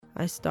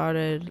I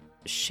started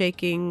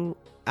shaking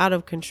out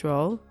of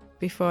control.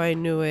 Before I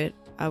knew it,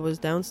 I was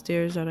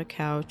downstairs on a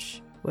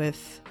couch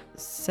with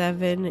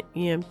 7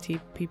 EMT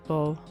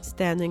people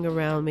standing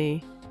around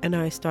me, and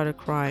I started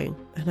crying.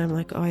 And I'm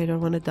like, oh, I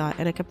don't want to die.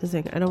 And I kept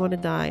saying, I don't want to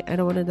die. I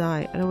don't want to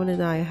die. I don't want to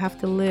die. I have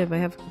to live. I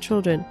have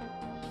children.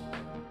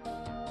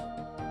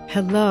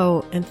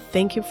 Hello, and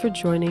thank you for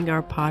joining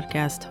our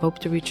podcast, Hope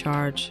to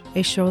Recharge,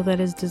 a show that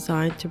is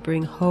designed to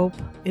bring hope,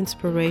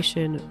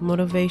 inspiration,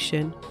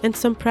 motivation, and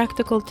some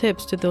practical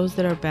tips to those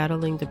that are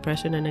battling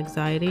depression and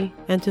anxiety,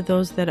 and to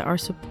those that are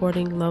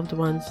supporting loved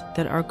ones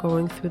that are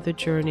going through the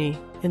journey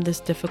in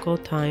this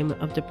difficult time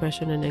of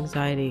depression and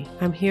anxiety.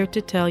 I'm here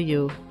to tell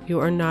you, you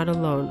are not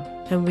alone,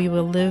 and we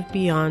will live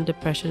beyond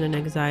depression and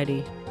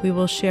anxiety. We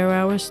will share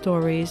our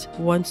stories,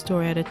 one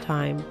story at a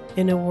time.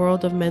 In a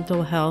world of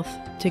mental health,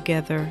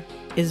 together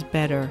is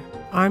better.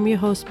 I'm your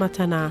host,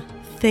 Matana.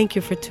 Thank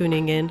you for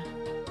tuning in.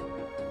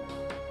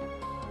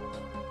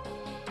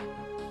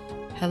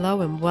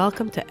 Hello and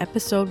welcome to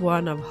episode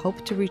 1 of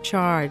Hope to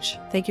Recharge.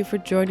 Thank you for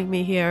joining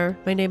me here.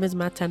 My name is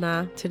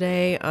Matana.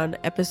 Today on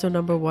episode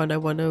number 1, I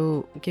want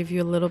to give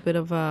you a little bit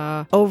of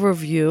a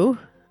overview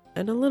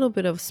and a little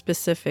bit of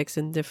specifics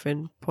in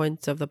different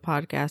points of the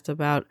podcast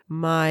about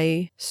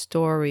my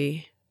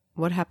story,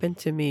 what happened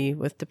to me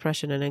with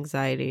depression and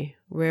anxiety,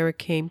 where it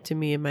came to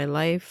me in my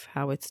life,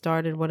 how it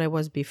started, what I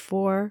was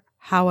before,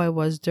 how I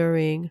was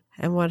during,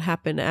 and what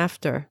happened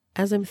after.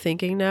 As I'm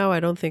thinking now, I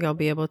don't think I'll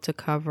be able to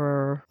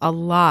cover a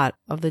lot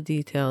of the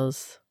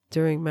details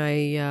during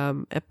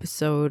my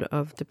episode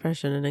of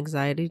depression and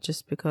anxiety,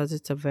 just because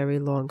it's a very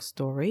long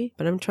story.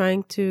 But I'm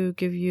trying to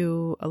give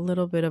you a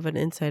little bit of an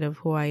insight of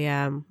who I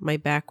am, my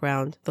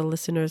background. The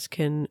listeners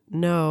can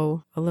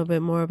know a little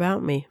bit more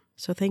about me.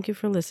 So thank you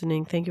for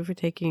listening. Thank you for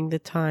taking the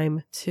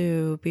time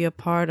to be a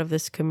part of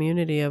this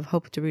community of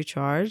Hope to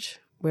Recharge,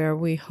 where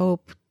we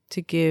hope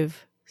to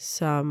give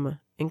some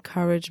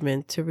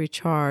encouragement to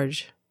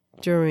recharge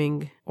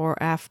during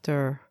or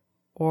after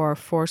or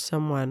for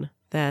someone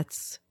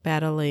that's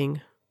battling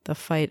the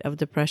fight of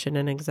depression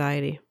and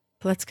anxiety.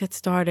 Let's get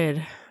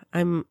started.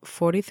 I'm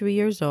 43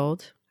 years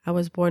old. I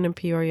was born in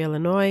Peoria,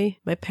 Illinois.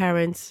 My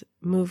parents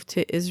moved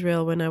to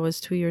Israel when I was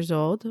 2 years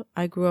old.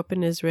 I grew up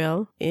in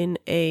Israel in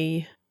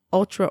a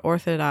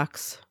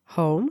ultra-Orthodox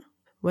home,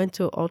 went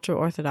to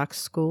ultra-Orthodox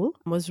school,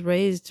 was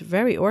raised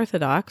very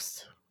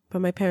Orthodox,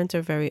 but my parents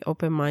are very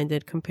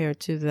open-minded compared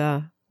to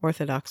the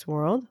Orthodox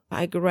world.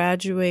 I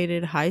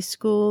graduated high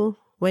school,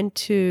 went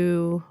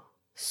to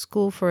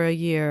school for a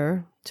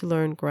year to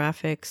learn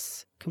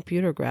graphics,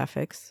 computer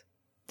graphics,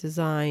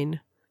 design,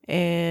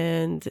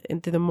 and in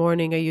the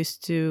morning I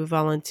used to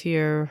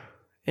volunteer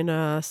in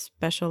a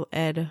special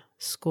ed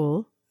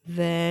school.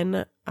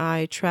 Then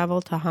I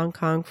traveled to Hong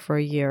Kong for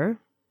a year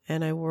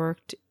and I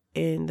worked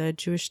in the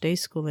Jewish day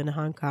school in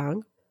Hong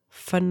Kong.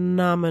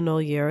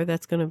 Phenomenal year.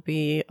 That's going to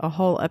be a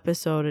whole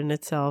episode in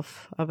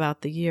itself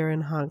about the year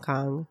in Hong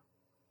Kong.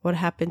 What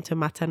happened to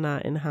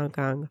Matana in Hong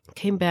Kong.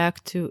 Came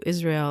back to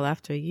Israel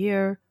after a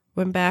year,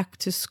 went back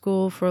to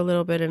school for a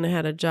little bit, and I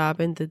had a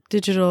job in the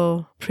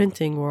digital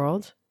printing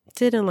world.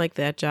 Didn't like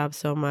that job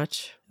so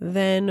much.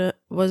 Then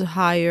was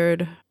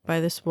hired by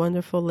this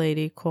wonderful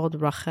lady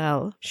called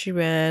Rachel. She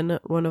ran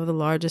one of the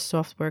largest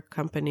software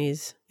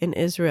companies in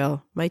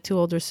Israel. My 2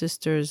 older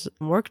sisters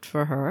worked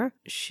for her.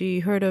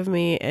 She heard of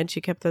me and she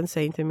kept on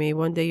saying to me,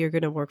 one day you're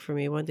going to work for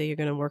me. One day you're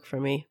going to work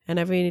for me. And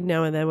every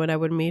now and then when I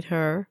would meet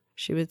her,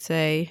 she would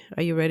say,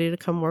 are you ready to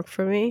come work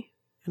for me?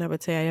 And I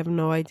would say, I have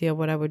no idea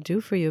what I would do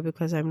for you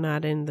because I'm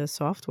not in the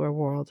software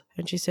world.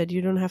 And she said,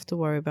 you don't have to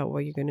worry about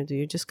what you're going to do.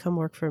 You just come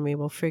work for me.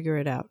 We'll figure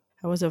it out.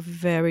 I was a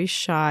very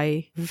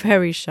shy,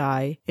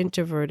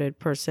 introverted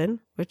person,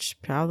 which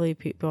probably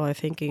people are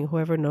thinking,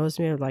 whoever knows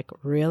me are like,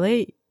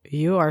 really?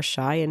 You are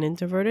shy and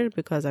introverted?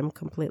 Because I'm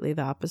completely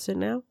the opposite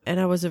now. And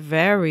I was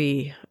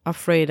very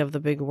afraid of the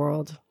big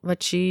world.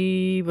 But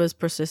she was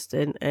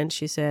persistent and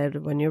she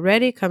said, when you're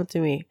ready, come to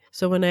me.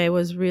 So when I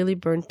was really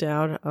burnt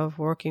out of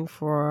working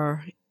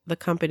for the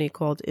company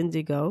called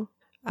Indigo,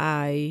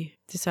 I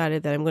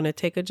decided that I'm going to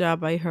take a job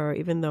by her,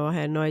 even though I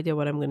had no idea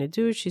what I'm going to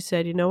do. She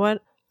said, you know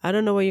what? I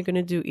don't know what you're going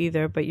to do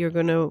either, but you're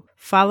going to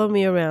follow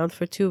me around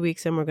for 2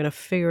 weeks and we're going to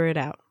figure it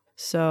out.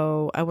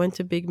 So I went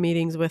to big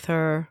meetings with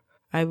her.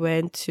 I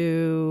went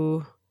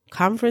to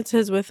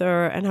conferences with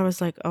her and I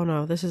was like, oh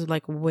no, this is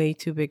like way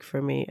too big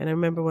for me. And I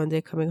remember one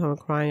day coming home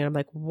crying and I'm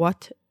like,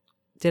 what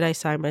did I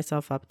sign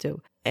myself up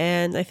to?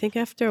 And I think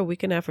after a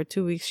week and a half or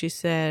 2 weeks, she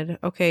said,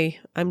 okay,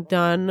 I'm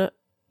done.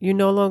 You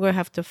no longer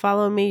have to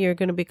follow me. You're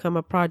going to become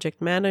a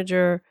project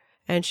manager.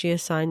 And she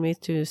assigned me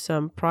to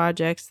some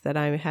projects that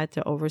I had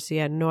to oversee.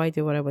 I had no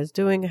idea what I was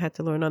doing. I had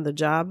to learn on the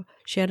job.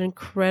 She had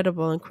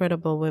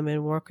incredible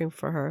women working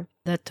for her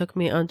that took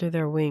me under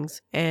their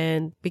wings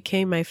and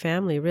became my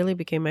family, really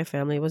became my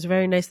family. It was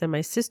very nice that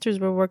my sisters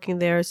were working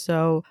there,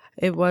 so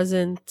it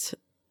wasn't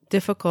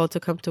difficult to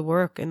come to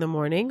work in the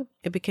morning.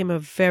 It became a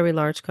very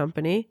large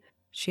company.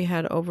 She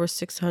had over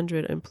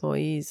 600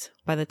 employees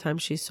by the time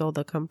she sold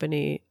the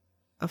company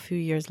a few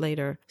years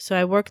later. So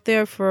I worked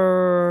there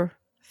for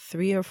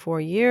 3 or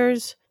 4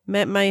 years.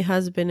 Met my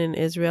husband in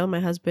Israel, my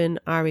husband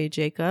Ari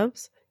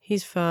Jacobs.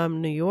 He's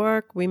from New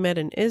York. We met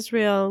in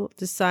Israel,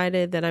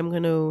 decided that I'm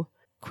going to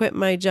quit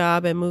my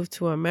job and move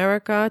to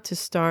America to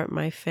start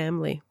my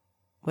family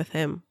with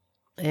him.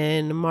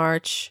 In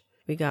March,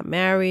 we got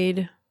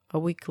married. A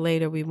week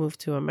later, we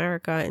moved to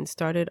America and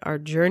started our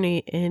journey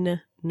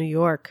in New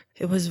York.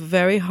 It was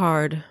very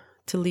hard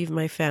to leave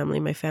my family.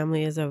 My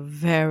family is a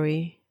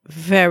very,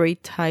 very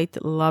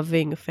tight,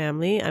 loving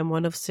family. I'm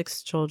one of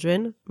 6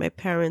 children. My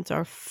parents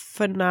are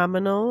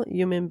phenomenal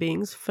human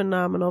beings.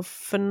 Phenomenal,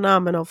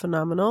 phenomenal,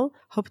 phenomenal.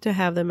 Hope to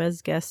have them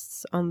as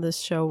guests on this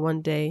show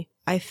one day.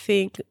 I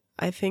think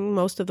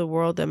most of the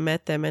world that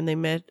met them, and they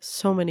met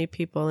so many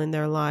people in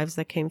their lives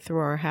that came through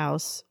our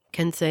house,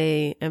 can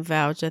say and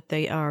vouch that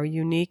they are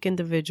unique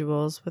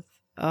individuals with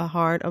a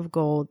heart of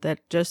gold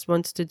that just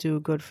wants to do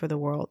good for the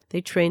world.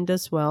 They trained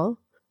us well.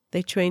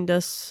 They trained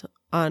us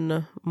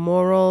on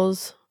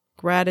morals,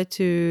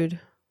 gratitude,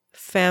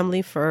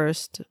 family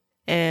first,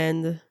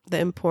 and the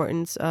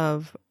importance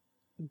of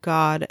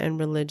God and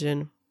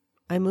religion.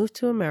 I moved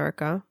to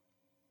America,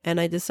 and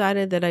I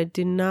decided that I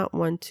did not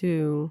want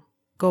to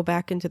go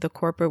back into the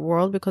corporate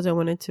world because I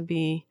wanted to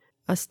be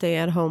a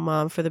stay-at-home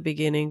mom for the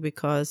beginning,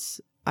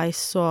 because I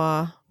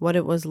saw what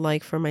it was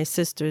like for my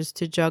sisters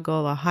to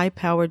juggle a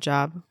high-powered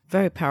job,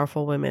 very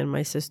powerful women,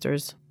 my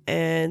sisters,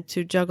 and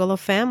to juggle a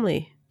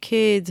family.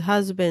 Kids,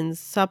 husbands,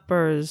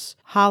 suppers,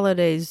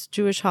 holidays.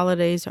 Jewish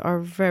holidays are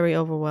very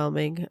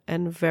overwhelming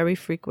and very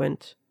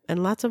frequent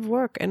and lots of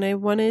work. And I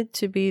wanted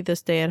to be the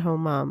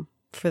stay-at-home mom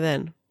for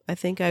then. I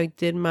think I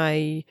did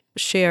my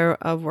share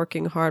of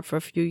working hard for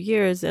a few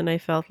years, and I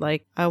felt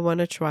like I want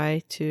to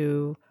try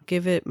to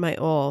give it my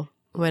all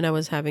when I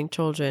was having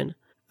children.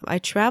 I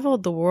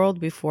traveled the world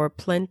before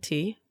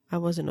plenty. I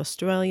was in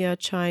Australia,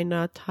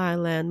 China,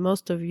 Thailand,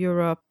 most of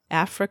Europe,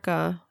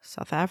 Africa,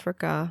 South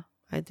Africa.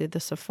 I did the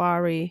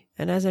safari.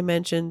 And as I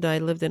mentioned, I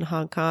lived in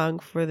Hong Kong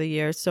for the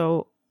year.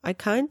 So I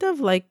kind of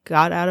like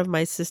got out of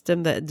my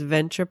system the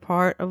adventure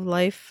part of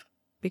life,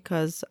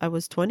 because I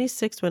was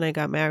 26 when I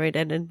got married.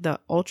 And in the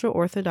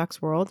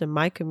ultra-Orthodox world, in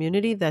my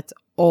community, that's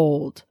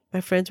old. My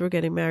friends were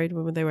getting married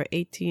when they were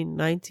 18,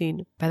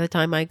 19. By the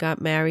time I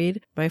got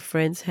married, my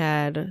friends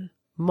had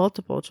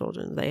multiple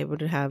children. They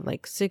would have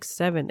like 6,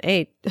 7,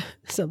 8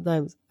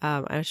 sometimes.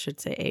 I should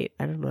say 8.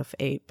 I don't know if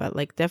 8, but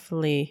like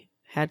definitely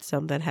had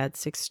some that had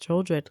 6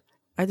 children.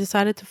 I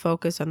decided to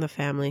focus on the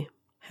family.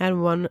 Had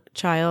one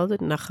child,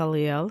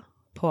 Nachaliel,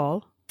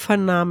 Paul.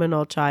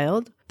 Phenomenal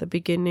child. The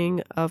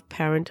beginning of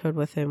parenthood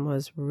with him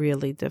was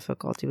really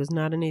difficult. He was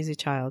not an easy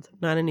child.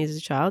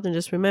 And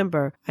just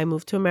remember, I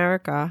moved to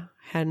America,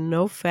 had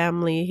no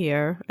family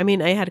here. I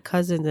mean, I had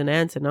cousins and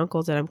aunts and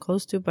uncles that I'm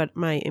close to, but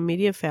my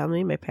immediate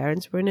family, my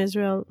parents were in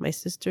Israel, my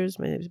sisters,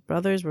 my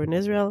brothers were in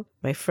Israel,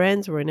 my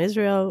friends were in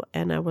Israel,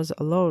 and I was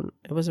alone.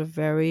 It was a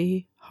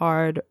very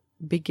hard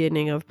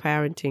beginning of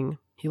parenting.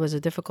 He was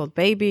a difficult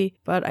baby,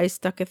 but I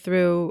stuck it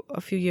through. A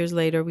few years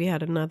later, we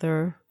had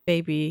another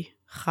baby,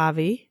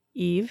 Chavi,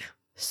 Eve,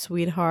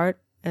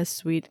 sweetheart, as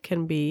sweet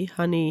can be,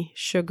 honey,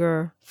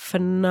 sugar,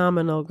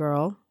 phenomenal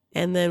girl.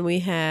 And then we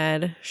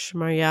had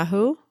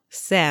Shmaryahu,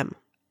 Sam.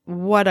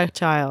 What a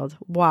child.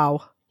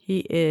 Wow.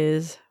 He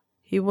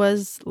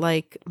was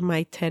like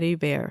my teddy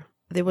bear.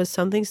 There was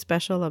something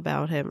special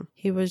about him.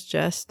 He was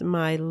just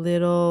my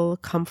little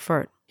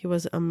comfort. He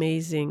was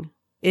amazing.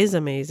 Is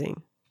amazing,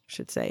 I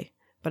should say.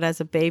 But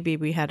as a baby,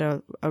 we had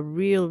a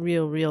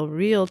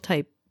real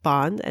type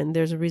bond. And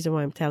there's a reason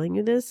why I'm telling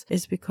you this,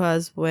 is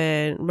because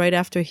right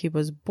after he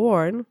was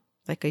born,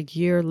 like a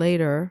year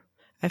later,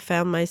 I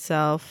found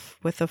myself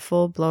with a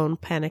full-blown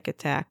panic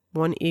attack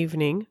one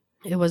evening.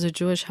 It was a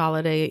Jewish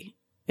holiday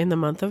in the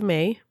month of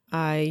May.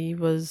 I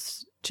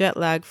was jet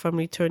lagged from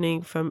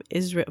returning from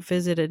Israel,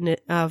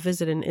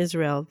 visiting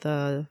Israel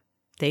the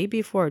day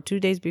before, 2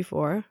 days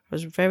before. I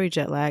was very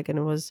jet lagged, and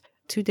it was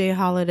a 2-day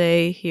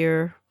holiday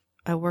here.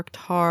 I worked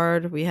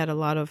hard. We had a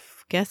lot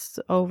of guests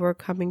over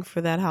coming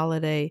for that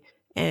holiday,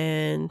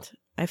 and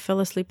I fell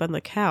asleep on the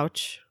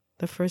couch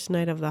the first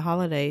night of the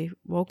holiday,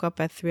 woke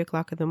up at 3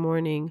 o'clock in the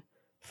morning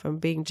from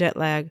being jet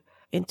lagged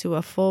into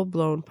a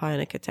full-blown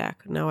panic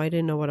attack. Now, I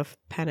didn't know what a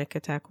panic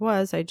attack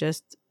was. I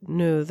just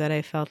knew that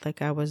I felt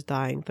like I was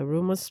dying. The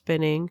room was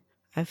spinning.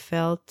 I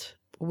felt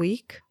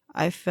weak.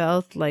 I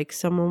felt like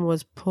someone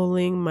was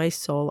pulling my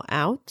soul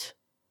out.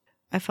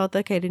 I felt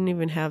like I didn't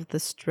even have the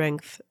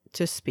strength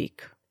to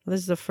speak.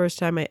 This is the first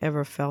time I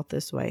ever felt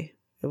this way.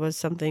 It was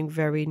something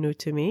very new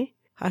to me.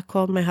 I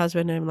called my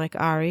husband and I'm like,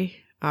 Ari,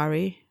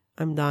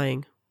 I'm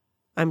dying.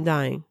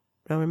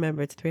 Now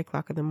remember, it's 3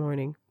 o'clock in the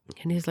morning.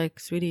 And he's like,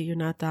 sweetie, you're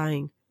not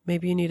dying.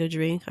 Maybe you need a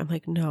drink. I'm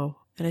like, no.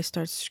 And I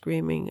start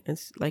screaming and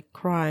like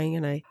crying,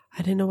 and I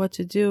didn't know what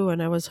to do.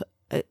 And it was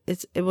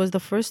the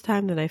first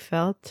time that I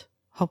felt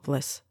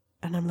hopeless.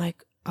 And I'm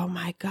like, oh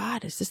my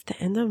God, is this the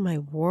end of my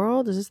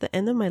world? Is this the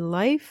end of my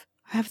life?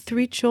 I have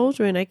 3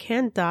 children. I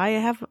can't die. I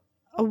have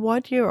a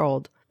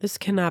 1-year-old. This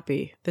cannot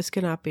be.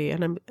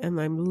 And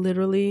I'm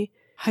literally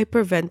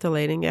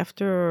hyperventilating.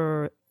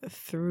 After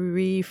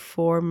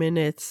 3-4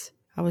 minutes,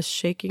 I was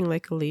shaking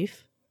like a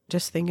leaf,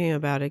 Just thinking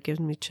about it gives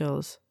me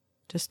chills.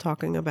 Just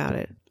talking about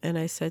it. And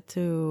I said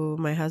to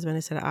my husband,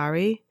 I said,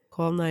 Ari,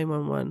 call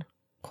 911.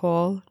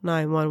 Call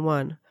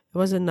 911. It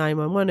wasn't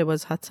 911, it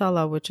was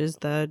Hatzalah, which is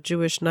the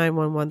Jewish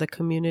 911, the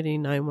community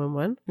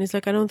 911. And he's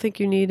like, I don't think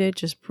you need it.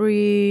 Just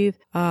breathe.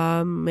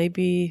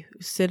 Maybe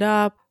sit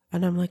up.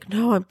 And I'm like,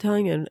 no, I'm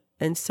telling you.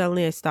 And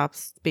suddenly I stopped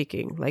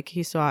speaking. Like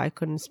he saw I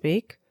couldn't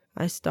speak.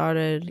 I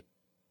started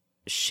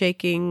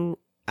shaking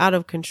out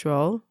of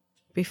control.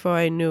 Before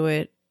I knew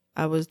it,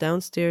 I was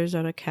downstairs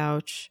on a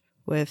couch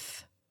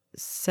with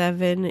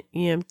 7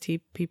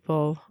 EMT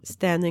people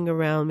standing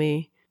around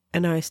me.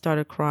 And I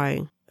started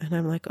crying. And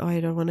I'm like, oh,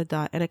 I don't want to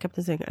die. And I kept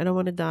on saying, I don't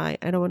want to die.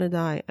 I don't want to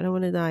die. I don't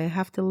want to die. I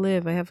have to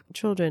live. I have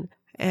children.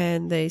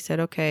 And they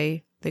said,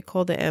 okay. They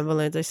called the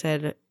ambulance. I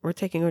said, we're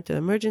taking her to the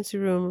emergency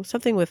room.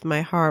 Something with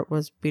my heart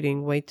was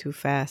beating way too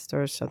fast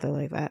or something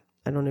like that.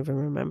 I don't even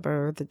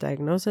remember the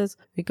diagnosis.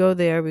 We go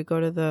there. We go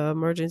to the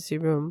emergency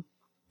room.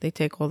 They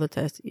take all the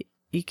tests,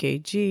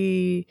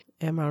 EKG,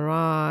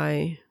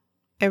 MRI,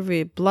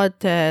 every blood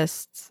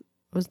test.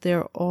 Was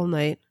there all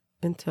night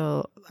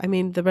until,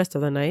 the rest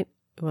of the night.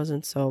 It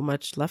wasn't so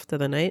much left of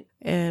the night.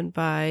 And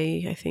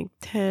by, I think,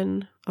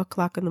 10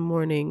 o'clock in the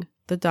morning,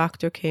 the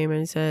doctor came and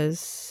he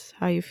says,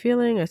 how you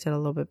feeling? I said, a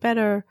little bit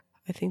better.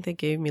 I think they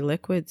gave me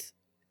liquids.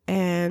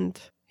 And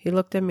he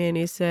looked at me and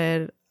he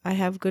said, I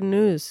have good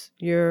news.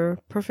 You're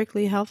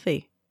perfectly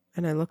healthy.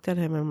 And I looked at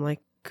him and I'm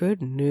like,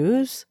 good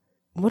news?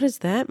 What does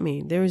that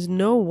mean? There is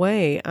no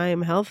way I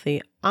am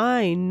healthy.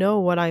 I know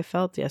what I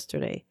felt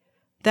yesterday.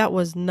 That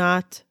was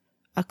not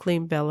a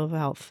clean bill of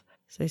health.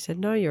 So he said,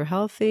 no, you're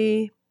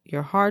healthy.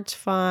 Your heart's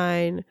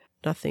fine,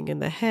 nothing in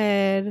the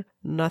head,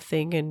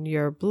 nothing in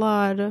your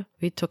blood.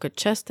 We took a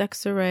chest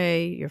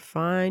x-ray, you're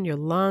fine, your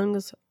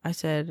lungs. I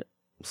said,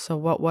 so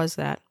what was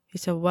that? He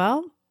said,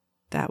 well,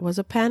 that was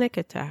a panic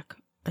attack.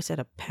 I said,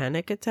 a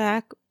panic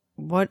attack?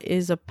 What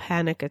is a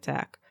panic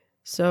attack?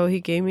 So he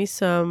gave me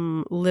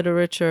some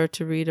literature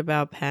to read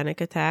about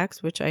panic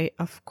attacks, which I,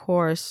 of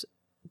course,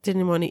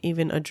 didn't want to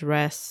even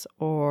address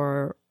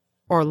or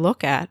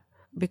look at,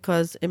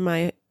 because in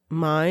my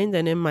mind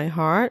and in my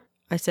heart,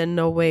 I said,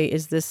 no way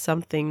is this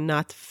something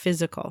not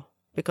physical,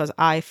 because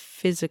I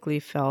physically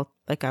felt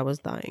like I was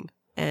dying.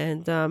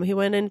 And he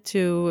went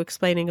into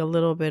explaining a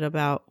little bit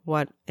about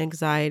what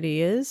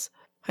anxiety is.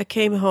 I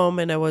came home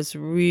and I was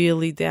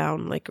really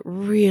down,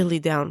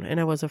 and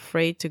I was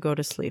afraid to go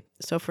to sleep.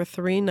 So for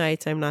 3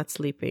 nights, I'm not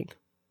sleeping.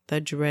 The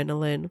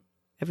adrenaline,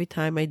 every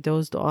time I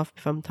dozed off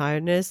from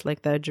tiredness,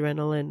 like the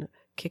adrenaline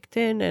kicked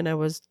in, and I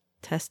was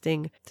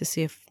testing to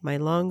see if my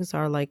lungs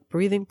are like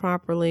breathing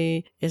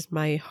properly. Is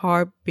my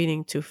heart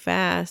beating too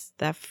fast?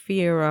 That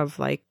fear of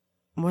like,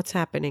 what's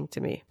happening to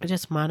me?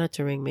 Just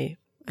monitoring me.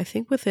 I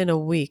think within a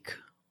week,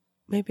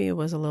 maybe it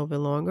was a little bit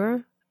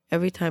longer,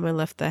 every time I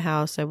left the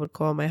house, I would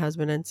call my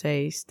husband and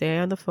say, stay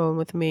on the phone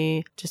with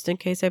me just in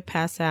case I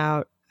pass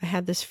out. I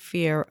had this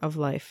fear of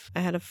life. I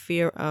had a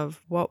fear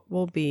of what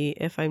will be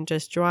if I'm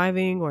just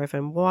driving, or if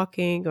I'm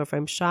walking, or if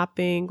I'm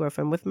shopping, or if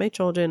I'm with my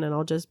children and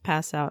I'll just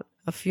pass out.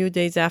 A few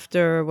days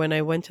after, when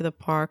I went to the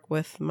park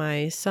with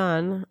my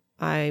son,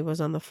 I was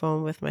on the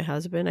phone with my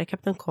husband. I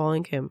kept on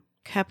calling him.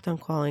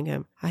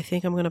 I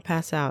think I'm going to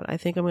pass out.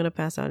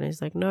 And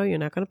he's like, no, you're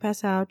not going to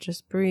pass out.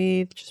 Just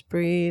breathe.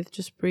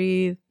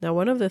 Now,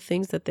 one of the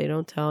things that they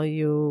don't tell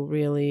you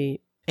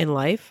really in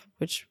life,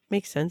 which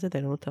makes sense that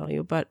they don't tell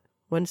you, but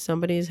when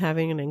somebody is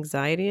having an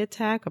anxiety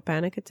attack, a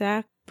panic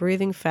attack,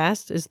 breathing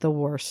fast is the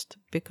worst,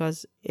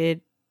 because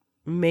it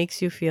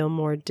makes you feel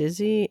more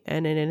dizzy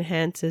and it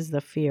enhances the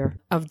fear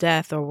of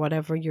death or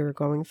whatever you're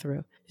going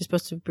through. You're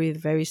supposed to breathe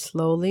very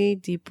slowly,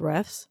 deep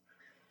breaths,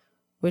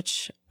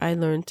 which I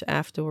learned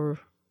after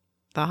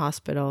the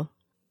hospital.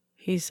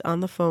 He's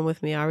on the phone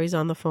with me. Ari's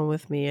on the phone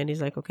with me, and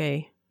he's like,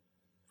 okay,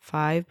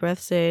 5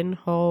 breaths in,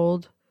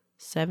 hold,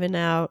 7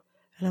 out.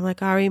 And I'm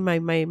like, Ari, my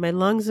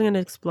lungs are going to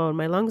explode.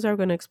 My lungs are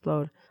going to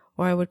explode.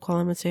 Or I would call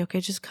him and say, okay,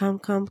 just come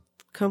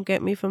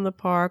get me from the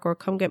park, or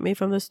come get me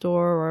from the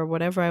store, or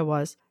whatever I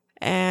was.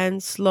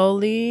 And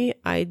slowly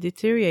I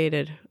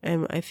deteriorated.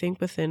 And I think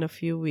within a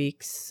few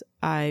weeks,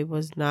 I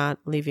was not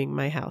leaving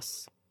my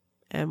house.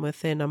 And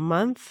within a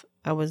month,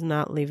 I was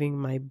not leaving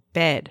my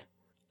bed.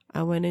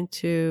 I went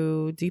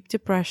into deep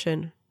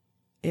depression.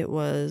 It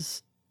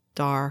was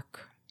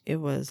dark.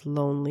 It was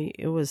lonely.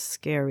 It was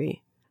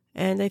scary.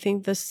 And I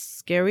think the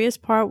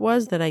scariest part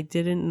was that I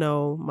didn't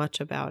know much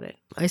about it.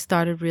 I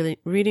started really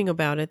reading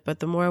about it, but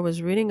the more I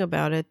was reading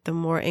about it, the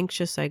more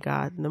anxious I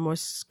got, and the more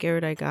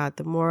scared I got,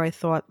 the more I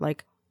thought,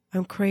 like,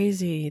 I'm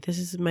crazy. This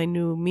is my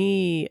new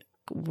me.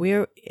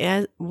 Where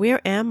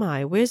am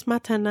I? Where's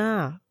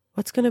Matana?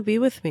 What's going to be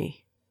with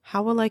me?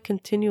 How will I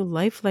continue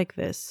life like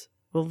this?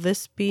 Will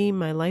this be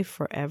my life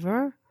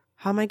forever?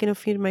 How am I going to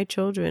feed my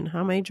children?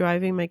 How am I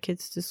driving my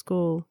kids to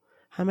school?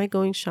 How am I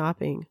going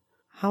shopping?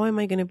 How am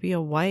I going to be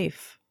a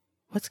wife?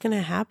 What's going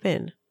to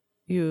happen?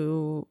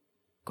 You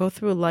go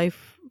through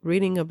life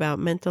reading about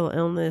mental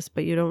illness,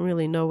 but you don't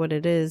really know what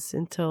it is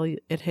until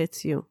it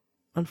hits you,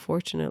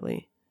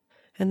 unfortunately.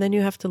 And then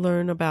you have to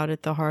learn about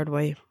it the hard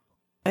way.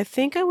 I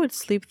think I would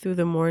sleep through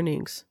the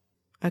mornings.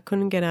 I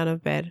couldn't get out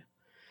of bed.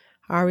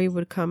 Ari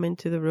would come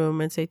into the room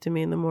and say to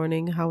me in the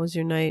morning, "How was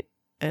your night?"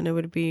 And it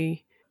would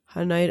be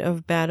a night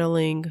of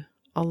battling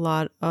a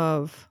lot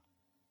of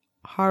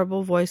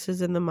horrible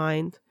voices in the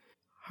mind,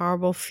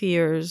 horrible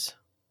fears,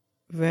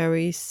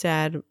 very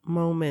sad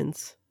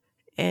moments.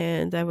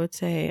 And I would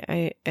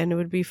say, and it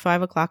would be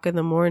 5 o'clock in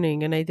the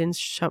morning, and I didn't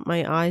shut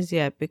my eyes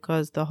yet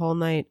because the whole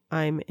night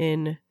I'm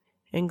in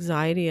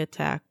anxiety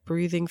attack,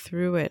 breathing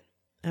through it.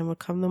 And would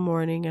come the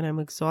morning and I'm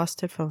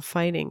exhausted from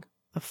fighting.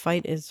 A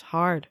fight is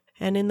hard.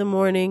 And in the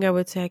morning, I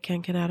would say I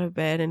can't get out of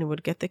bed, and it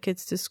would get the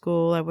kids to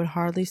school. I would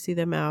hardly see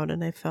them out,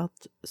 and I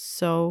felt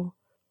so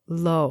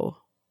low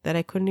that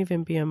I couldn't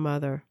even be a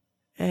mother.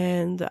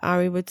 And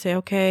Ari would say,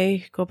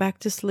 "Okay, go back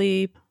to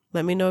sleep.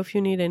 Let me know if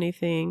you need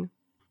anything."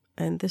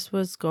 And this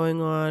was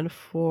going on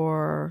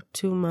for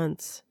 2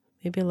 months,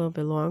 maybe a little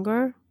bit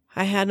longer.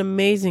 I had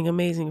amazing,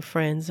 amazing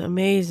friends,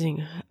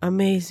 amazing,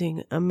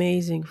 amazing,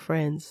 amazing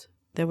friends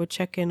that would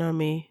check in on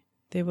me.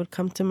 They would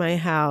come to my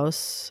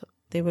house.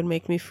 They would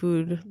make me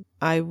food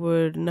I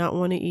would not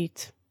want to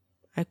eat.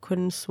 I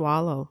couldn't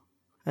swallow.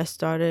 I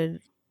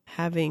started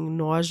having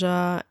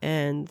nausea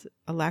and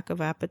a lack of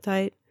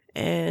appetite.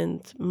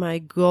 And my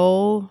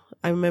goal,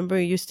 I remember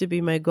it used to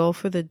be my goal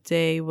for the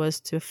day was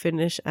to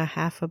finish a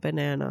half a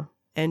banana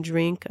and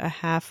drink a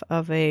half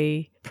of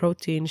a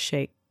protein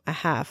shake, a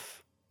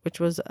half, which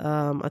was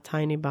a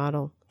tiny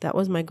bottle. That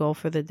was my goal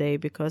for the day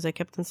because I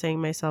kept on saying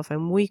to myself,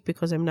 I'm weak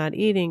because I'm not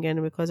eating.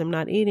 And because I'm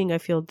not eating, I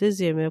feel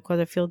dizzy. And because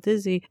I feel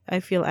dizzy, I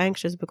feel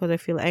anxious. Because I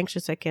feel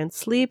anxious, I can't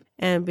sleep.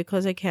 And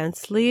because I can't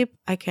sleep,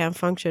 I can't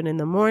function in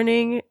the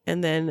morning.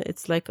 And then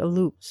it's like a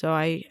loop. So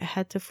I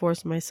had to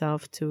force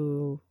myself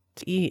to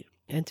eat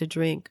and to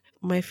drink.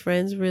 My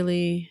friends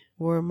really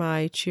were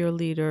my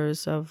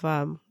cheerleaders of,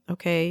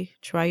 okay,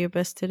 try your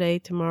best today.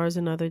 Tomorrow's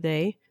another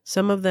day.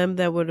 Some of them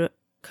that would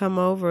come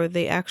over,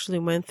 they actually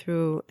went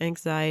through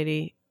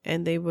anxiety,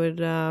 and they would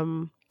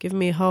give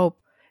me hope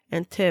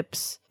and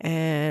tips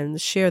and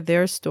share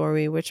their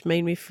story, which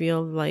made me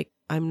feel like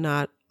I'm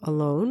not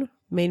alone,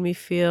 made me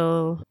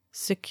feel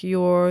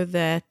secure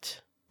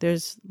that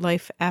there's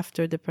life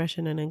after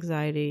depression and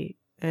anxiety.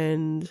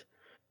 And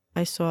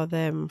I saw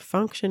them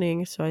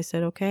functioning, so I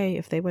said, okay,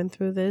 if they went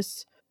through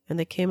this and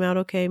they came out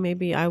okay,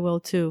 maybe I will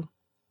too.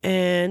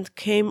 And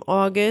came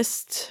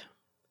August,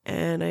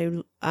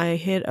 and I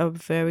hit a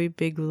very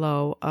big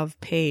low of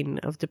pain,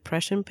 of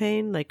depression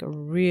pain, like a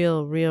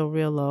real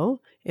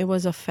low. It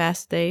was a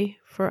fast day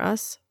for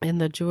us in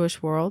the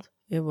Jewish world.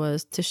 It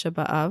was Tisha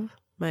B'Av.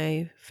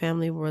 My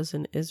family was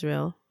in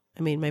Israel.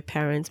 I mean, my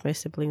parents, my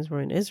siblings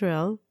were in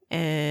Israel,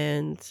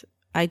 and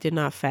I did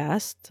not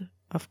fast,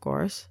 of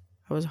course.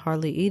 I was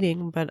hardly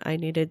eating, but I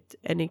needed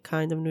any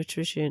kind of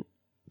nutrition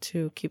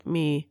to keep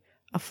me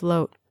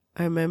afloat.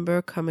 I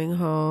remember coming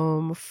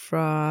home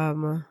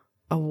from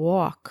a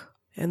walk,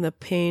 and the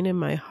pain in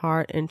my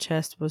heart and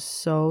chest was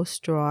so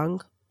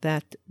strong.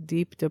 That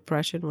deep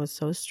depression was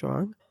so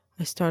strong.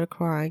 I started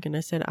crying, and I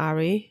said,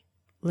 Ari,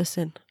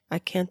 listen, I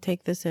can't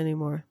take this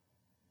anymore.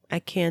 I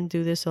can't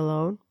do this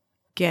alone.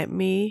 Get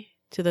me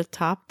to the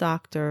top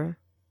doctor.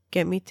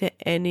 Get me to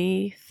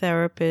any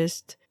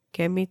therapist.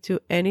 Get me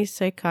to any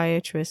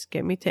psychiatrist.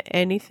 Get me to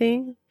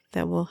anything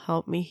that will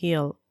help me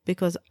heal.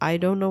 Because I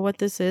don't know what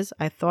this is.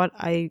 I thought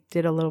I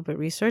did a little bit of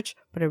research,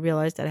 but I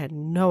realized that I had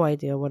no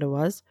idea what it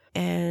was.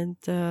 And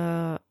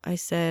I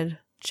said,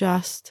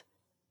 just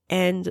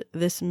end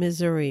this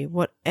misery.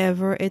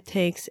 Whatever it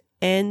takes,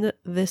 end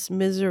this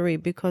misery,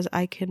 because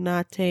I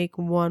cannot take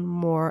one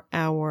more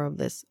hour of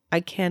this. I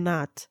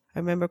cannot. I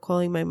remember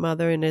calling my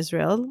mother in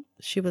Israel.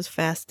 She was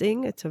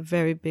fasting. It's a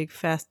very big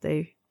fast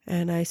day.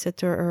 And I said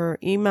to her,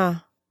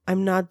 Ima,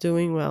 I'm not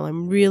doing well.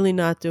 I'm really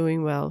not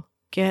doing well.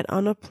 Get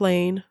on a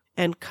plane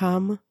and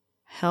come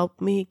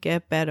help me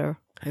get better.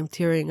 I'm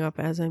tearing up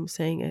as I'm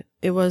saying it.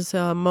 It was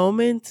a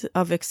moment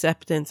of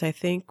acceptance. I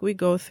think we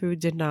go through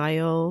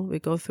denial. We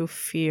go through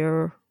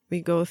fear.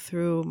 We go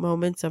through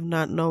moments of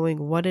not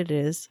knowing what it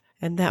is.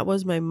 And that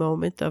was my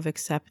moment of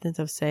acceptance,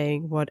 of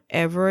saying,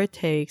 whatever it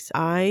takes,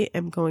 I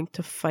am going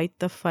to fight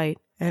the fight,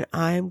 and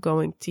I'm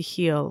going to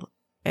heal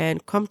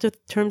and come to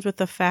terms with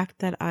the fact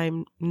that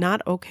I'm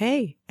not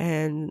okay,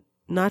 and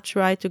not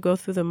try to go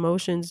through the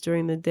motions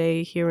during the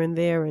day here and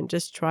there and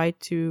just try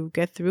to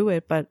get through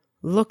it, but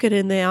look it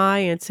in the eye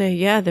and say,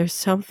 yeah, there's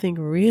something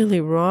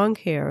really wrong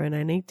here and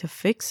I need to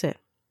fix it.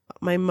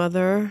 My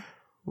mother,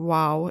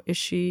 wow, is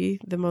she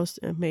the most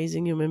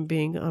amazing human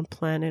being on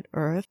planet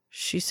Earth?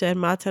 She said,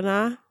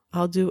 Matana,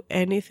 I'll do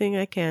anything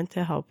I can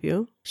to help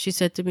you. She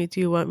said to me, do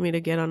you want me to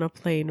get on a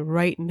plane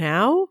right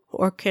now?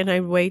 Or can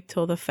I wait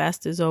till the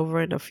fast is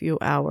over in a few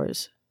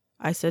hours?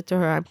 I said to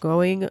her, I'm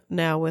going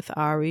now with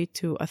Ari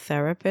to a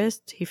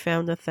therapist. He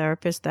found a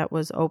therapist that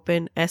was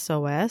open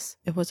SOS.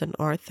 It was an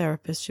art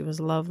therapist. She was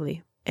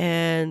lovely.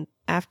 And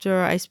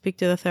after I speak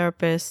to the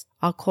therapist,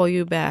 I'll call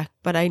you back.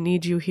 But I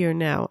need you here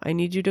now. I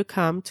need you to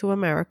come to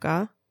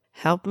America,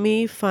 help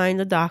me find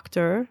a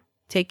doctor,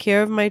 take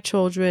care of my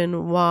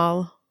children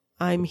while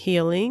I'm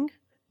healing,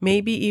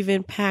 maybe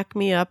even pack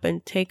me up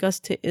and take us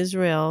to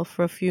Israel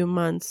for a few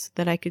months,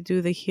 that I could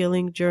do the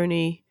healing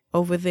journey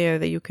over there,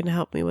 that you can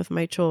help me with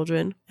my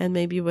children. And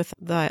maybe with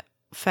the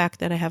fact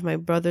that I have my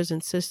brothers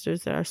and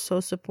sisters that are so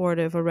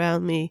supportive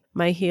around me,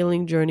 my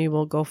healing journey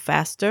will go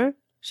faster.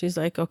 She's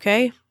like,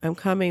 okay, I'm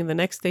coming. The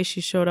next day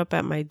she showed up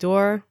at my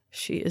door.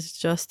 She is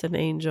just an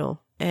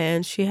angel.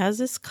 And she has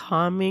this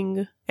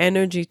calming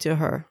energy to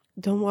her.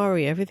 Don't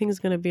worry, everything's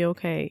going to be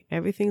okay.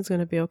 Everything's going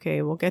to be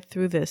okay. We'll get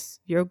through this.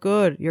 You're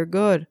good. You're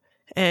good.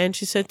 And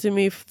she said to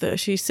me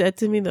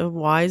the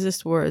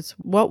wisest words.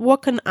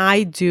 What can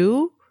I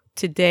do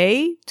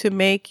today to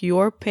make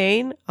your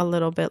pain a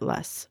little bit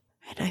less?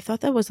 And I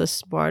thought that was the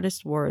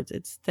smartest words.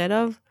 Instead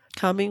of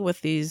coming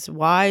with these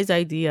wise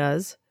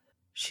ideas,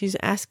 she's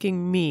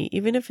asking me,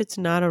 even if it's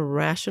not a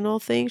rational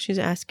thing, she's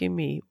asking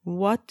me,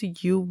 what do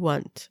you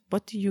want?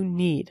 What do you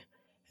need?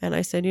 And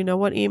I said, you know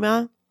what,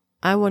 Ima?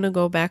 I want to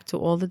go back to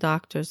all the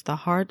doctors.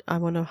 I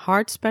want a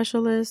heart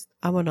specialist.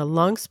 I want a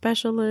lung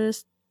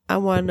specialist. I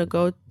want to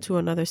go to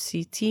another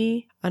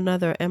CT,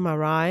 another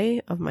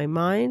MRI of my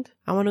mind.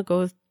 I want to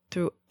go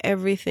through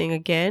everything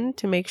again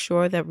to make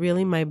sure that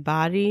really my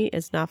body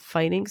is not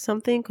fighting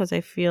something, because I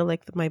feel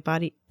like my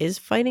body is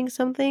fighting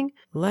something.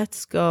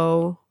 Let's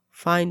go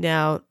find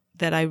out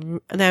that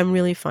I'm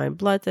really fine.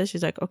 Blood test.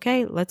 She's like,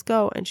 okay, let's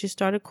go. And she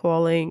started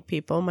calling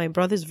people. My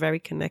brother's very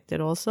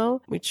connected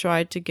also. We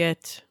tried to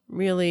get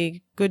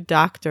really good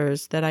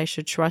doctors that I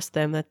should trust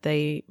them, that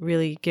they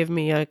really give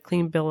me a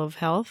clean bill of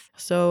health.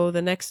 So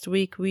the next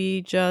week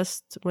we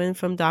just went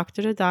from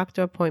doctor to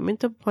doctor,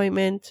 appointment to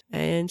appointment.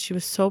 And she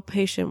was so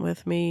patient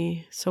with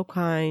me, so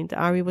kind.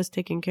 Ari was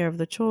taking care of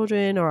the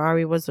children, or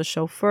Ari was the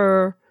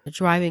chauffeur,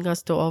 driving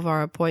us to all of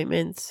our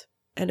appointments.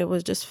 And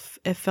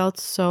it felt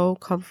so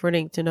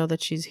comforting to know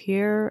that she's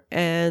here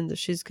and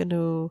she's going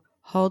to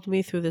hold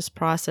me through this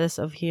process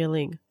of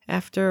healing.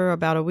 After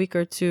about a week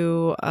or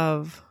two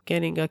of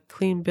getting a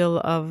clean bill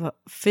of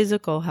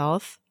physical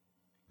health,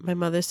 my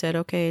mother said,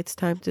 okay, it's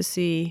time to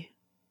see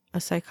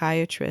a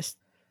psychiatrist.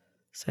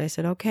 So I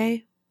said,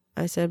 okay.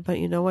 I said, but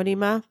you know what,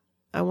 Ima?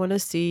 I want to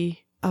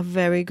see a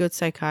very good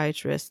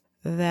psychiatrist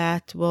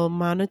that will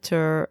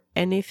monitor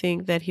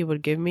anything that he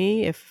would give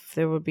me. If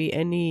there would be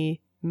any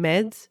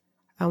meds,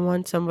 I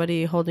want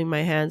somebody holding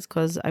my hands,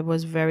 because I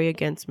was very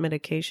against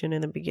medication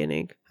in the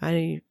beginning.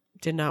 I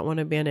did not want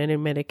to be on any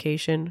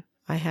medication.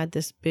 I had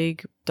this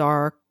big,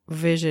 dark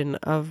vision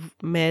of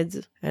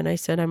meds, and I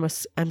said,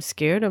 I'm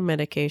scared of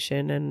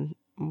medication, and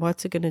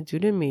what's it going to do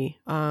to me?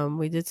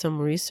 We did some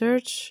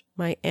research.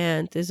 My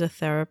aunt is a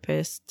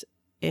therapist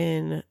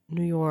in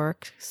New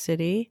York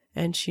City,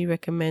 and she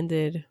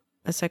recommended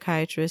a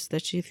psychiatrist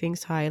that she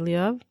thinks highly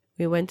of.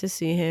 We went to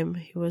see him.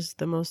 He was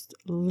the most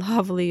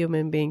lovely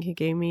human being. He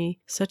gave me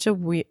such a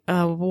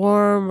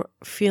warm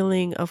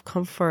feeling of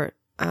comfort.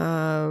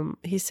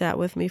 He sat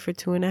with me for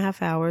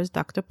 2.5 hours,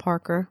 Dr.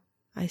 Parker.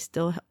 I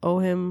still owe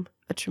him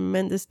a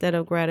tremendous debt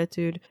of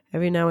gratitude.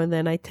 Every now and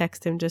then I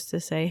text him just to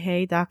say,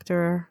 hey,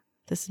 doctor,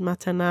 this is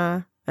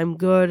Matana. I'm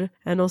good.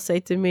 And he'll say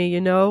to me,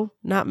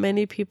 not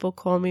many people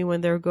call me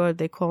when they're good.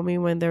 They call me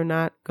when they're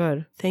not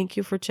good. Thank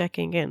you for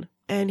checking in.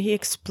 And he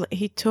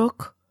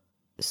took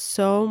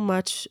so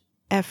much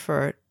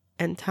effort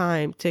and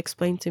time to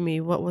explain to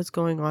me what was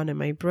going on in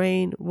my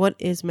brain, what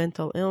is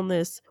mental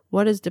illness,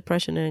 what is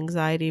depression and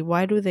anxiety,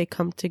 why do they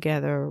come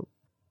together,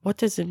 what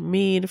does it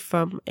mean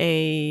from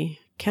a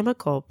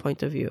chemical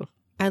point of view.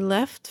 I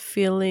left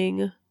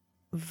feeling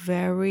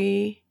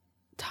very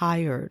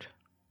tired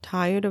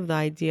of the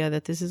idea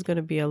that this is going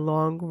to be a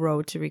long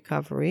road to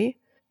recovery,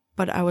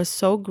 but I was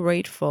so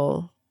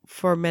grateful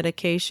for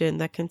medication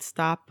that can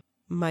stop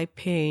my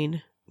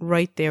pain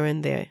right there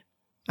and there.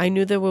 I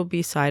knew there will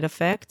be side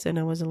effects, and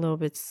I was a little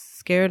bit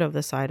scared of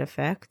the side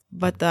effect.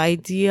 But the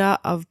idea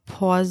of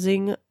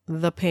pausing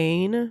the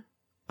pain,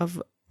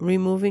 of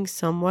removing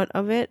somewhat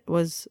of it,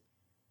 was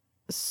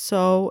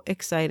so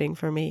exciting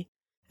for me.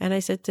 And I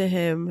said to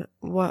him,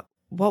 what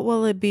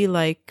will it be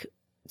like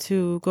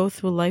to go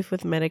through life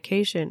with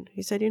medication?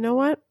 He said, you know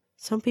what?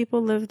 Some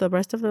people live the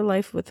rest of their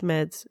life with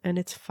meds, and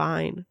it's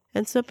fine.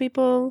 And some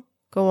people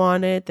go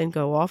on it, then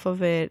go off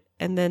of it,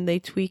 and then they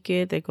tweak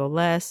it, they go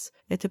less.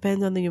 It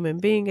depends on the human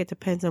being. It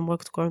depends on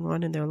what's going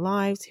on in their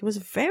lives. He was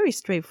very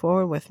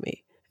straightforward with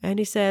me. And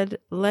he said,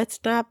 let's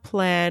not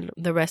plan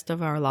the rest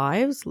of our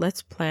lives.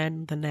 Let's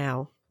plan the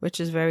now, which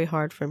is very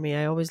hard for me.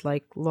 I always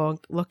like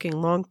looking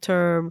long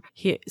term,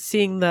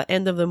 seeing the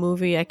end of the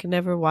movie. I can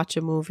never watch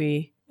a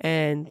movie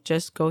and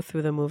just go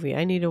through the movie.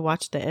 I need to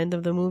watch the end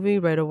of the movie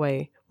right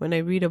away. When I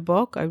read a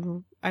book,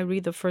 I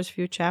read the first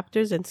few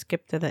chapters and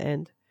skip to the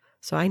end.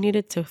 So I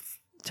needed to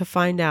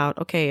find out,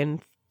 okay,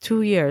 in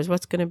 2 years,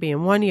 what's going to be?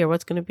 In 1 year,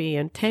 what's going to be?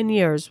 In 10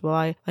 years,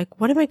 what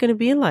am I going to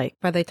be like?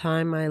 By the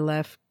time I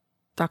left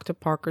Dr.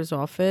 Parker's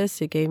office,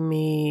 he gave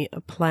me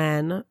a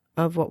plan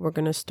of what we're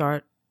going to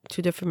start.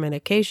 2 different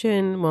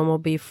medication. One will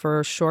be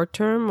for short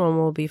term, one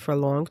will be for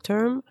long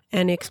term.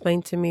 And he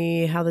explained to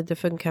me how the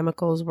different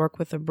chemicals work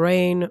with the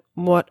brain,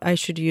 what I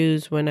should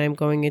use when I'm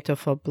going into a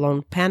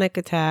full-blown panic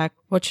attack,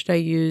 what should I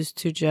use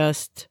to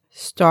just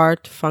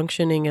start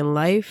functioning in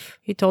life.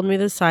 He told me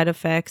the side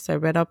effects. I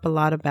read up a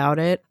lot about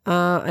it.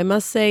 I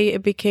must say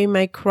it became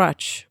my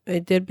crutch.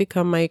 It did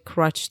become my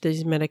crutch,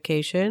 this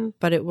medication,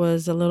 but it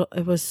was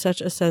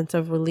such a sense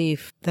of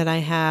relief that I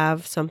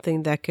have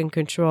something that can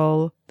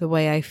control the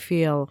way I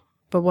feel.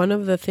 But one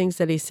of the things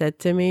that he said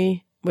to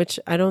me, which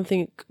I don't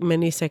think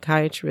many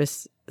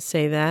psychiatrists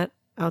say that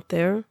out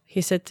there,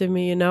 he said to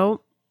me,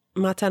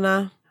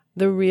 Matana,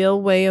 the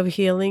real way of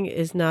healing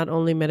is not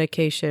only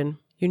medication.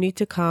 You need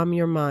to calm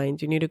your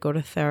mind. You need to go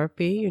to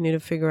therapy. You need to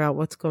figure out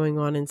what's going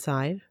on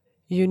inside.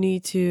 You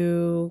need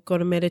to go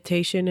to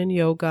meditation and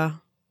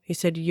yoga. He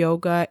said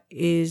yoga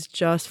is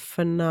just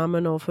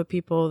phenomenal for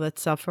people that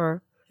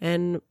suffer.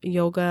 And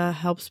yoga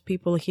helps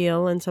people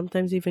heal and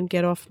sometimes even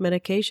get off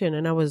medication.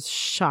 And I was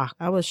shocked.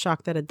 I was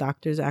shocked that a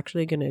doctor is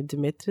actually going to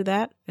admit to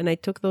that. And I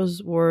took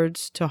those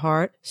words to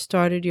heart,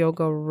 started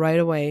yoga right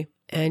away.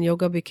 And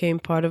yoga became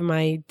part of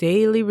my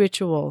daily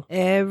ritual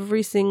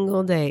every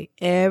single day,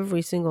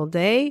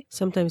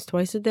 sometimes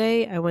twice a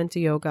day. I went to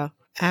yoga.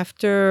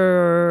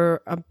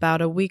 After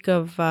about a week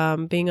of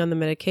being on the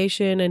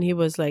medication, and he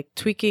was like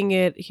tweaking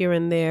it here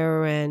and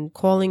there and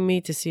calling me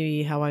to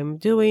see how I'm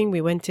doing. We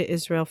went to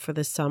Israel for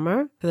the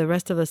summer, for the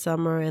rest of the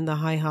summer and the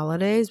high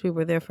holidays. We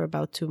were there for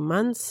about 2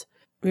 months.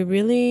 We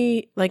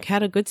really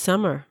had a good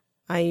summer.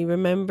 I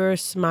remember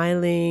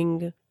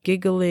smiling,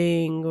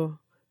 giggling,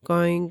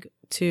 going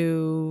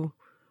to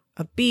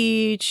a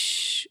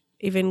beach,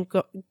 even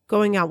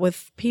going out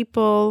with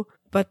people.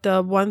 But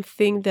the one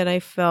thing that I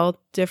felt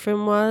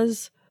different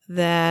was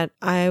that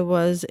I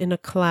was in a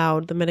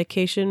cloud. The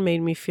medication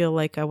made me feel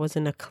like I was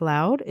in a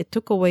cloud. It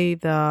took away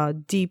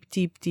the deep,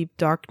 deep, deep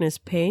darkness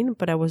pain,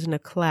 but I was in a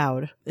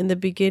cloud. In the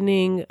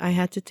beginning, I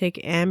had to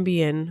take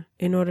Ambien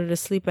in order to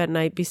sleep at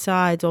night,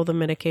 besides all the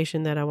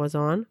medication that I was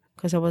on,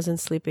 because I wasn't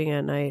sleeping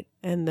at night.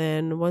 And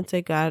then once I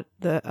got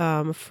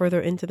the further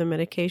into the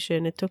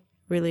medication, it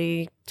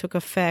really took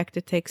effect.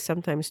 It takes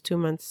sometimes 2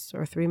 months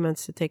or 3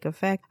 months to take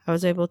effect. I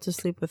was able to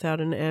sleep without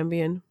an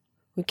Ambien.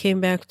 We came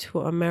back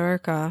to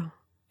America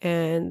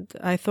and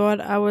I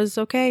thought I was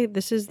okay.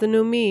 This is the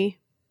new me.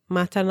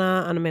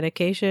 Matana on a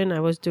medication.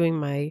 I was doing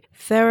my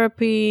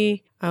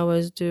therapy. I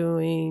was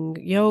doing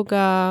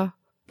yoga,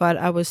 but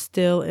I was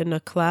still in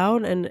a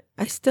cloud and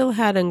I still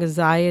had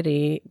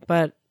anxiety,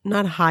 but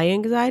not high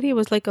anxiety. It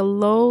was like a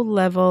low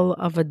level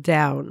of a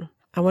down.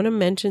 I want to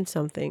mention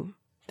something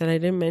that I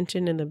didn't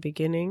mention in the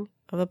beginning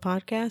of the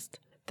podcast,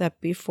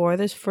 that before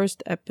this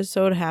first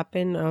episode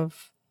happened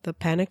of the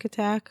panic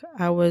attack,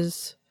 I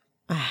was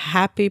a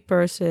happy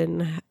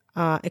person,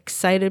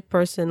 excited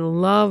person,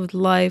 loved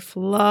life,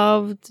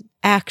 loved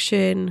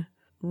action,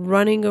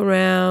 running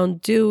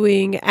around,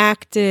 doing,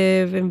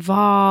 active,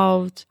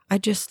 involved. I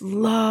just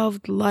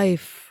loved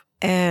life.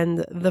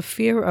 And the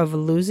fear of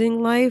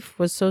losing life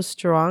was so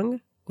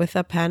strong with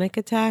a panic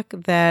attack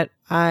that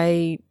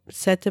I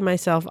said to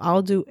myself,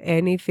 I'll do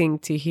anything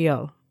to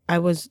heal. I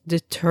was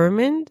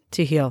determined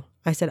to heal.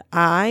 I said,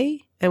 I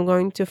am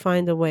going to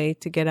find a way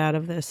to get out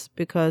of this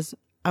because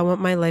I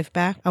want my life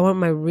back. I want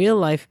my real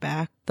life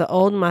back, the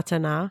old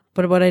Matana.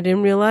 But what I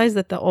didn't realize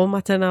that the old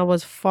Matana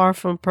was far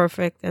from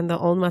perfect, and the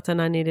old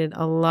Matana needed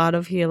a lot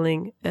of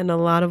healing and a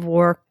lot of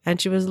work.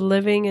 And she was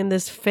living in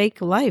this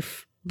fake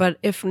life. But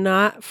if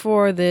not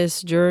for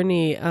this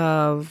journey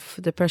of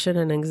depression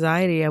and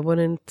anxiety, I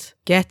wouldn't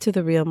get to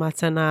the real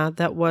Matana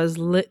that was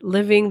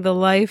living the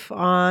life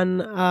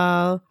on,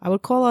 I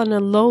would call on a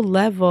low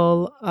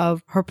level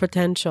of her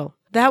potential.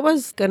 That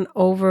was an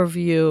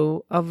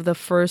overview of the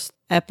first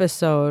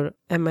episode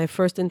and my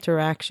first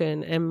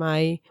interaction and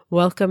my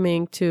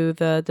welcoming to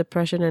the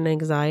depression and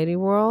anxiety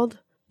world.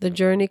 The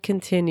journey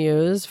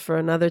continues for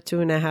another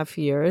 2.5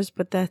 years,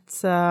 but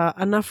that's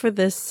enough for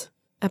this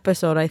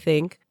episode, I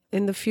think.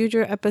 In the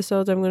future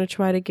episodes, I'm going to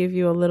try to give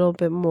you a little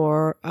bit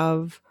more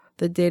of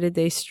the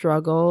day-to-day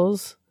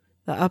struggles,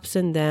 the ups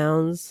and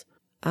downs,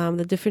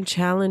 the different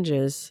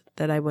challenges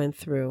that I went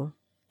through,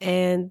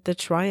 and the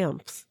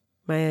triumphs,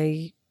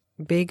 my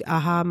big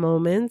aha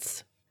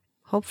moments.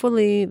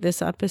 Hopefully,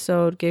 this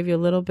episode gave you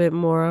a little bit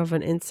more of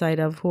an insight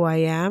of who I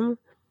am,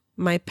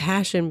 my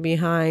passion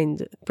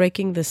behind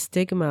breaking the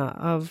stigma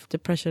of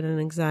depression and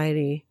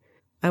anxiety.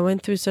 I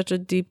went through such a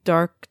deep,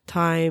 dark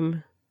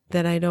time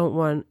that I don't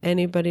want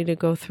anybody to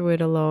go through it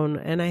alone.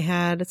 And I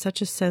had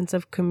such a sense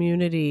of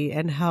community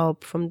and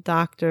help from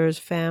doctors,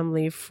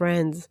 family,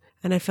 friends.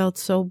 And I felt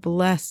so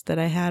blessed that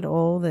I had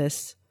all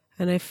this.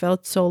 And I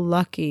felt so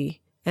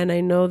lucky. And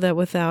I know that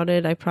without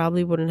it, I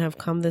probably wouldn't have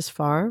come this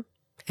far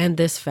and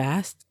this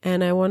fast.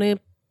 And I want to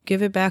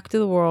give it back to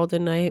the world.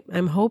 And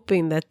I'm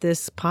hoping that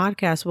this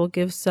podcast will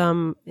give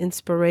some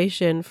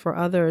inspiration for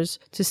others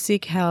to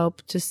seek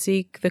help, to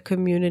seek the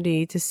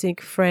community, to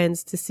seek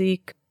friends, to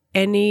seek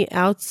any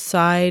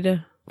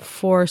outside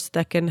force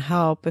that can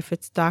help, if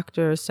it's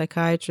doctors,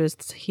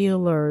 psychiatrists,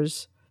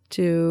 healers,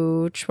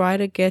 to try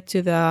to get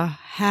to the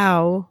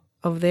how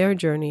of their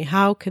journey.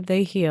 How can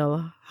they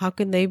heal? How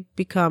can they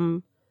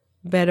become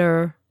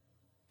better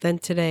than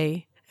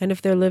today? And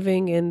if they're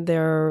living in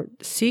their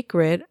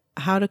secret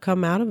how to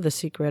come out of the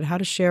secret, how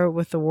to share it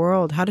with the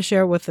world, how to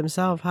share it with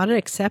themselves, how to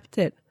accept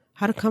it,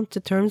 how to come to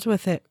terms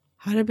with it,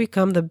 how to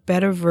become the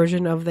better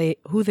version of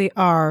who they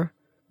are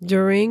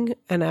during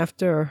and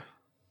after,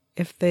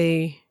 if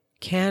they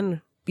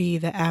can be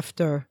the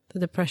after the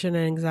depression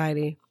and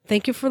anxiety.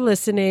 Thank you for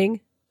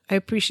listening. I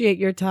appreciate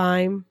your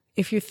time.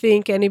 If you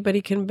think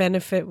anybody can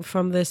benefit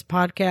from this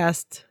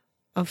podcast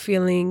of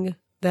feeling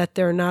that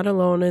they're not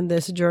alone in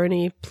this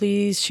journey,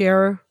 please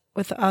share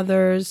with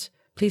others.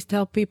 Please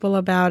tell people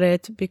about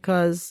it,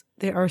 because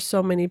there are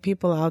so many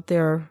people out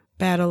there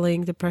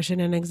battling depression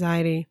and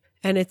anxiety.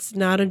 And it's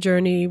not a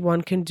journey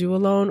one can do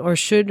alone or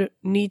should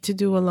need to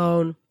do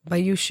alone. By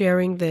you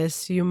sharing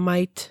this, you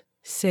might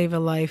save a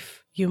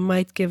life. You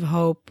might give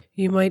hope.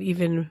 You might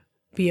even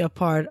be a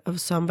part of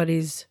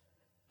somebody's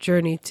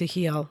journey to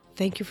heal.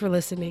 Thank you for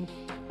listening.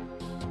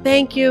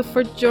 Thank you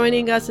for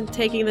joining us and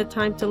taking the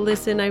time to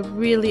listen. I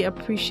really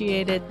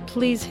appreciate it.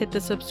 Please hit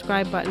the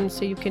subscribe button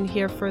so you can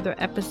hear further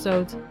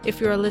episodes. If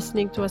you are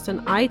listening to us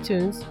on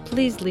iTunes,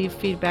 please leave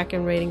feedback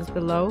and ratings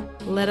below.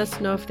 Let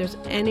us know if there's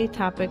any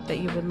topic that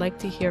you would like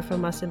to hear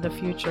from us in the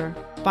future.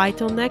 Bye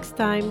till next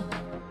time.